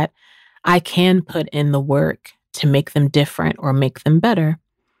things that I can put in the work to make them different or make them better.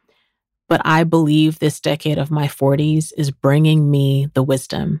 But I believe this decade of my 40s is bringing me the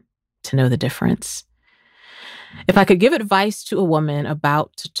wisdom to know the difference. If I could give advice to a woman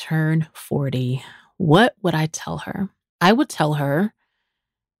about to turn 40, what would I tell her? I would tell her,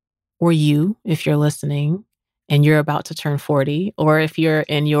 or you, if you're listening and you're about to turn 40, or if you're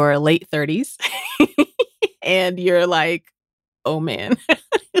in your late 30s and you're like, oh man,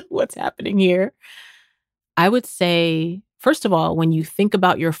 what's happening here? I would say, first of all, when you think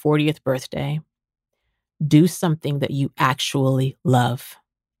about your 40th birthday, do something that you actually love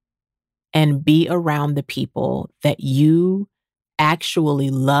and be around the people that you actually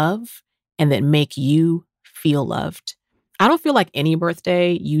love and that make you feel loved. I don't feel like any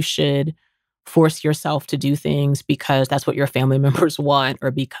birthday you should force yourself to do things because that's what your family members want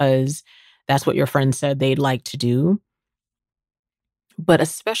or because that's what your friends said they'd like to do. But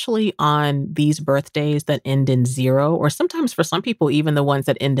especially on these birthdays that end in 0, or sometimes for some people, even the ones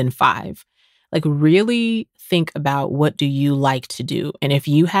that end in 5, like really think about what do you like to do. And if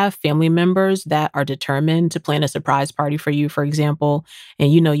you have family members that are determined to plan a surprise party for you, for example,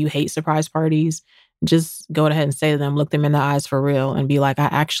 and you hate surprise parties, just go ahead and say to them, look them in the eyes for real and be like, I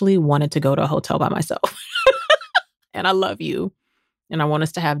actually wanted to go to a hotel by myself and I love you. And I want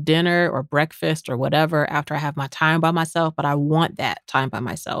us to have dinner or breakfast or whatever after I have my time by myself, but I want that time by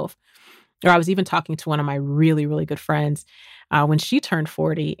myself. Or I was even talking to one of my really, really good friends when she turned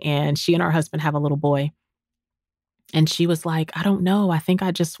 40, and she and her husband have a little boy. And she was like, I don't know. I think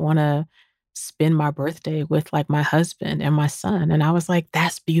I just want to spend my birthday with like my husband and my son. And I was like,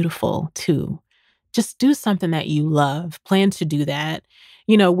 that's beautiful too. Just do something that you love. Plan to do that,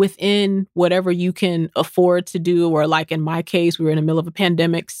 within whatever you can afford to do. Or like in my case, we were in the middle of a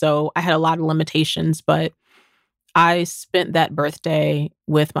pandemic, so I had a lot of limitations, but I spent that birthday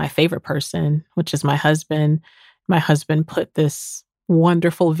with my favorite person, which is my husband. My husband put this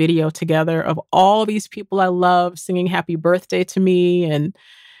wonderful video together of all these people I love singing happy birthday to me. And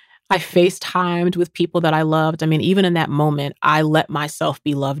I FaceTimed with people that I loved. I mean, even in that moment, I let myself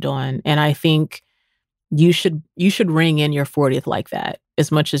be loved on. And I think you should ring in your 40th like that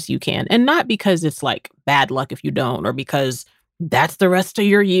as much as you can. And not because it's like bad luck if you don't, or because that's the rest of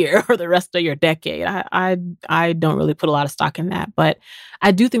your year or the rest of your decade. I don't really put a lot of stock in that. But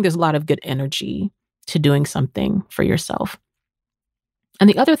I do think there's a lot of good energy to doing something for yourself. And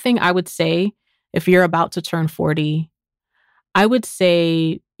the other thing I would say, if you're about to turn 40, I would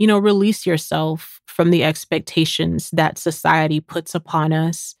say, release yourself from the expectations that society puts upon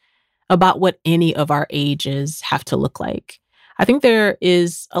us about what any of our ages have to look like. I think there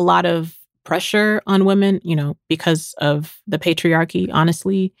is a lot of pressure on women, because of the patriarchy,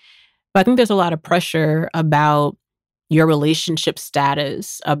 honestly. But I think there's a lot of pressure about your relationship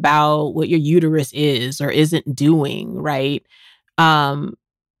status, about what your uterus is or isn't doing, right?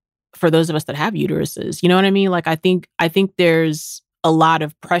 For those of us that have uteruses, you know what I mean? Like, I think there's a lot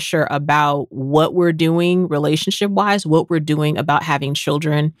of pressure about what we're doing relationship-wise, what we're doing about having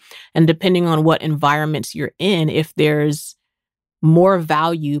children. And depending on what environments you're in, if there's more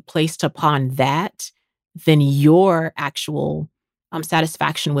value placed upon that than your actual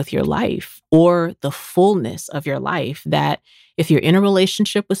satisfaction with your life or the fullness of your life, that if you're in a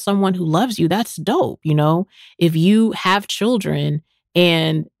relationship with someone who loves you, that's dope. If you have children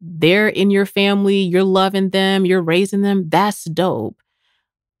and they're in your family, you're loving them, you're raising them, that's dope.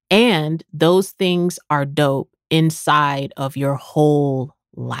 And those things are dope inside of your whole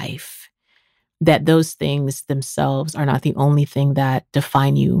life. That those things themselves are not the only thing that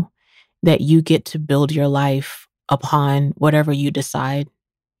define you, that you get to build your life upon whatever you decide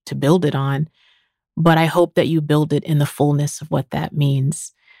to build it on. But I hope that you build it in the fullness of what that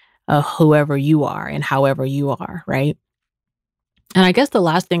means, whoever you are and however you are, right? And I guess the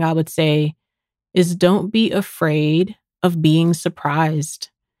last thing I would say is don't be afraid of being surprised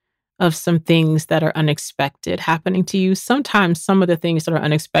of some things that are unexpected happening to you. Sometimes some of the things that are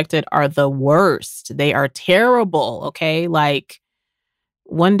unexpected are the worst. They are terrible, okay? Like,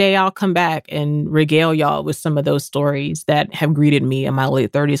 one day I'll come back and regale y'all with some of those stories that have greeted me in my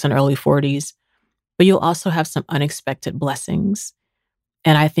late 30s and early 40s. But you'll also have some unexpected blessings.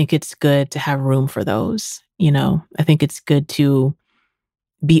 And I think it's good to have room for those. I think it's good to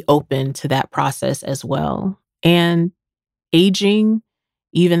be open to that process as well. And aging,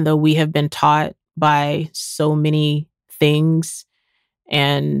 even though we have been taught by so many things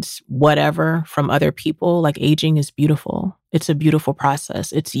and whatever from other people, like, aging is beautiful. It's a beautiful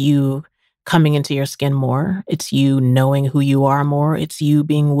process. It's you coming into your skin more. It's you knowing who you are more. It's you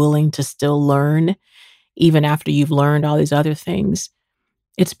being willing to still learn, even after you've learned all these other things.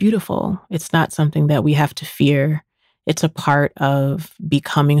 It's beautiful. It's not something that we have to fear. It's a part of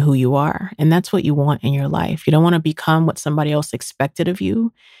becoming who you are. And that's what you want in your life. You don't want to become what somebody else expected of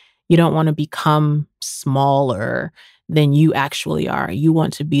you. You don't want to become smaller than you actually are. You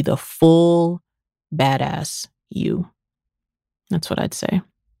want to be the full badass you. That's what I'd say.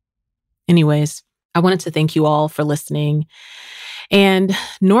 Anyways, I wanted to thank you all for listening. And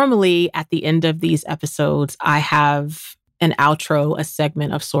normally at the end of these episodes, I have an outro, a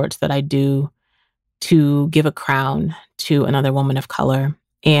segment of sorts that I do to give a crown to another woman of color.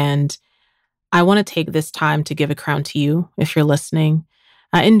 And I want to take this time to give a crown to you, if you're listening,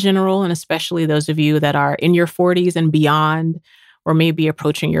 in general, and especially those of you that are in your 40s and beyond, or maybe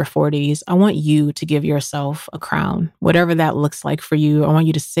approaching your 40s. I want you to give yourself a crown, whatever that looks like for you. I want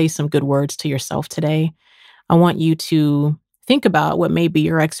you to say some good words to yourself today. I want you to think about what may be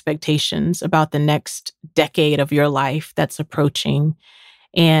your expectations about the next decade of your life that's approaching.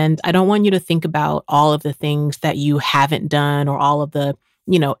 And I don't want you to think about all of the things that you haven't done or all of the,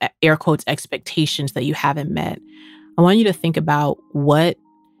 air quotes, expectations that you haven't met. I want you to think about what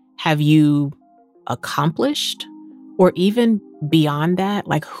have you accomplished, or even beyond that,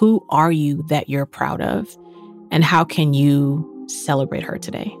 like, who are you that you're proud of, and how can you celebrate her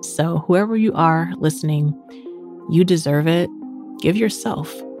today? So whoever you are listening, you deserve it. Give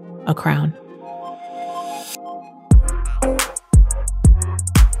yourself a crown.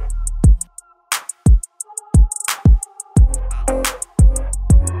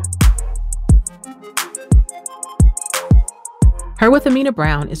 Hair with Amina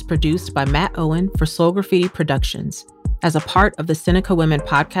Brown is produced by Matt Owen for Soul Graffiti Productions as a part of the Seneca Women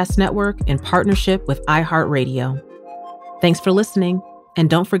Podcast Network in partnership with iHeartRadio. Thanks for listening, and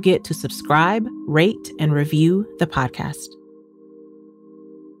don't forget to subscribe, rate, and review the podcast.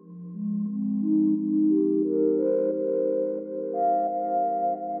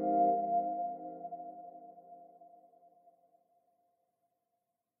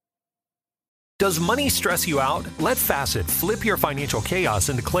 Does money stress you out? Let Facet flip your financial chaos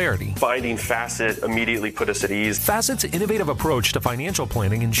into clarity. Finding Facet immediately put us at ease. Facet's innovative approach to financial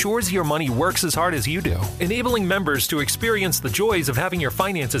planning ensures your money works as hard as you do, enabling members to experience the joys of having your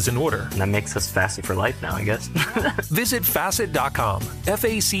finances in order. And that makes us Facet for life now, I guess. Visit Facet.com,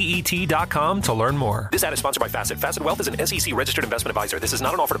 FACET.com to learn more. This ad is sponsored by Facet. Facet Wealth is an SEC registered investment advisor. This is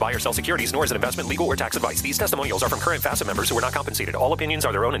not an offer to buy or sell securities, nor is it investment, legal, or tax advice. These testimonials are from current Facet members who are not compensated. All opinions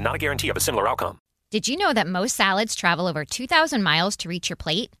are their own and not a guarantee of a similar outcome. Did you know that most salads travel over 2,000 miles to reach your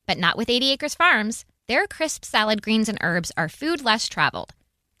plate? But not with 80 Acres Farms. Their crisp salad greens and herbs are food less traveled,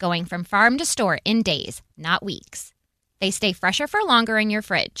 going from farm to store in days, not weeks. They stay fresher for longer in your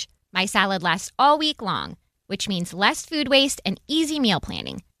fridge. My salad lasts all week long, which means less food waste and easy meal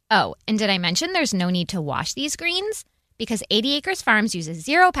planning. Oh, and did I mention there's no need to wash these greens? Because 80 Acres Farms uses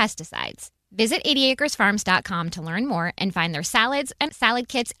 0 pesticides. Visit 80acresfarms.com to learn more and find their salads and salad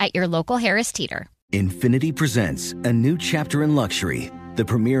kits at your local Harris Teeter. Infiniti presents a new chapter in luxury, the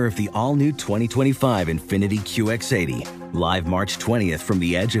premiere of the all-new 2025 Infiniti QX80, live March 20th from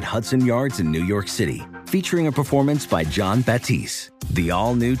the Edge at Hudson Yards in New York City, featuring a performance by John Batiste. The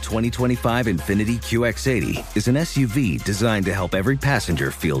all-new 2025 Infiniti QX80 is an SUV designed to help every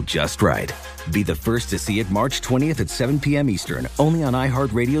passenger feel just right. Be the first to see it March 20th at 7 p.m. Eastern, only on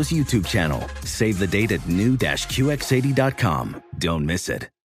iHeartRadio's YouTube channel. Save the date at new-QX80.com. Don't miss it.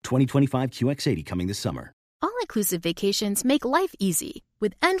 2025 QX80 coming this summer. All-inclusive vacations make life easy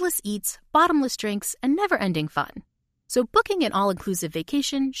with endless eats, bottomless drinks, and never-ending fun. So booking an all-inclusive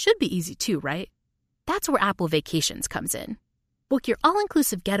vacation should be easy too, right? That's where Apple Vacations comes in. Book your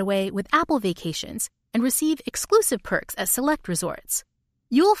all-inclusive getaway with Apple Vacations and receive exclusive perks at select resorts.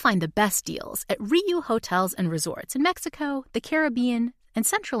 You'll find the best deals at Riu Hotels and Resorts in Mexico, the Caribbean, and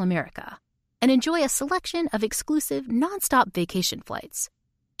Central America, and enjoy a selection of exclusive nonstop vacation flights.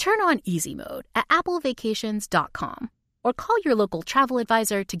 Turn on easy mode at applevacations.com or call your local travel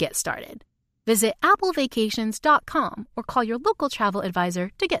advisor to get started. Visit applevacations.com or call your local travel advisor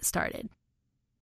to get started.